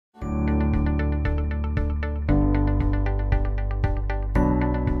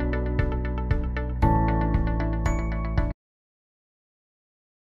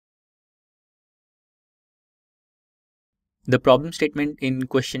The problem statement in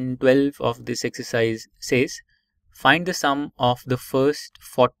question 12 of this exercise says, find the sum of the first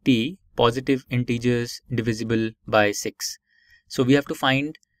 40 positive integers divisible by 6. So we have to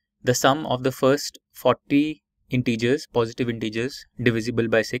find the sum of the first 40 integers, positive integers, divisible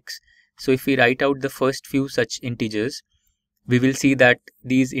by 6. So if we write out the first few such integers, we will see that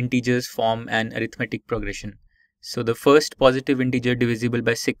these integers form an arithmetic progression. So the first positive integer divisible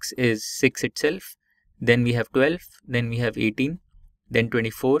by 6 is 6 itself. Then we have 12, then we have 18, then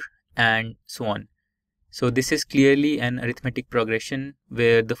 24, and so on. So this is clearly an arithmetic progression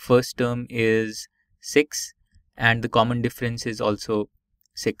where the first term is 6 and the common difference is also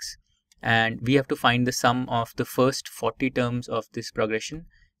 6. And we have to find the sum of the first 40 terms of this progression.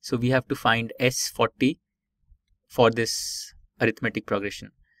 So we have to find S40 for this arithmetic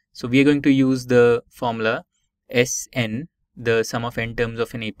progression. So we are going to use the formula Sn, the sum of n terms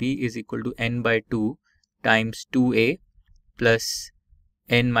of an AP, is equal to n by 2 times 2a plus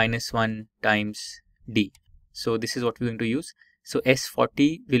n minus 1 times d. So this is what we're going to use. So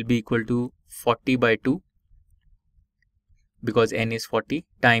S40 will be equal to 40 by 2 because n is 40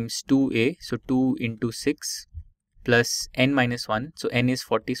 times 2a, so 2 into 6 plus n minus 1, so n is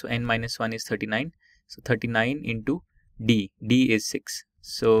 40, so n minus 1 is 39, so 39 into d, d is 6.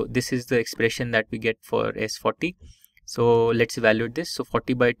 So this is the expression that we get for S40. So let's evaluate this. So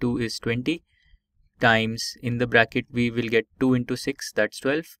 40 by 2 is 20 times, in the bracket we will get 2 into 6, that's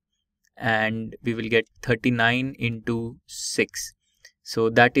 12, and we will get 39 into 6, so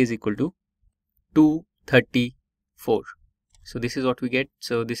that is equal to 234. So this is what we get.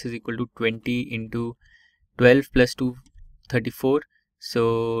 So this is equal to 20 into 12 plus 234.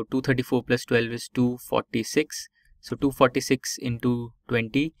 So 234 plus 12 is 246. So 246 into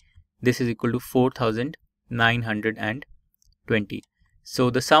 20, this is equal to 4920. So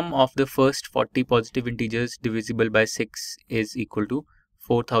the sum of the first 40 positive integers divisible by 6 is equal to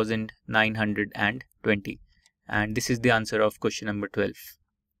 4920. And this is the answer of question number 12.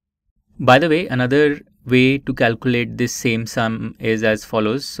 By the way, another way to calculate this same sum is as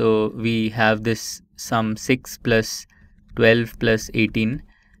follows. So we have this sum 6 plus 12 plus 18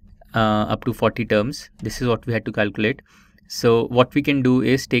 up to 40 terms. This is what we had to calculate. So what we can do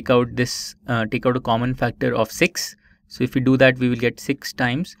is take out a common factor of 6. So if we do that, we will get 6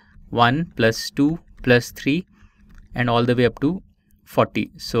 times 1 plus 2 plus 3 and all the way up to 40.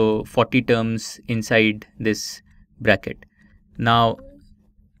 So 40 terms inside this bracket. Now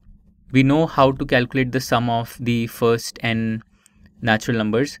we know how to calculate the sum of the first n natural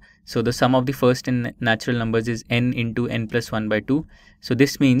numbers. So the sum of the first n natural numbers is n into n plus 1 by 2. So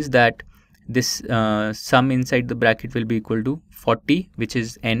this means that this sum inside the bracket will be equal to 40, which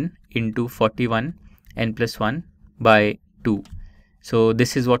is n, into 41 n plus 1 by 2. So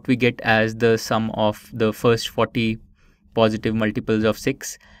this is what we get as the sum of the first 40 positive multiples of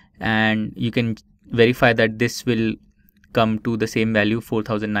 6, and you can verify that this will come to the same value,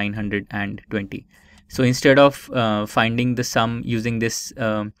 4920. So instead of finding the sum using this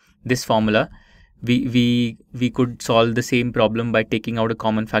formula, we could solve the same problem by taking out a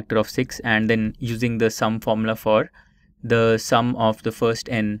common factor of 6 and then using the sum formula for the sum of the first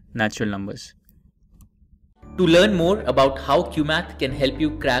n natural numbers. To learn more about how QMath can help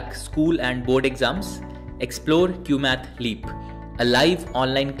you crack school and board exams, explore QMath Leap, a live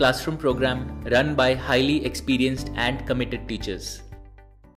online classroom program run by highly experienced and committed teachers.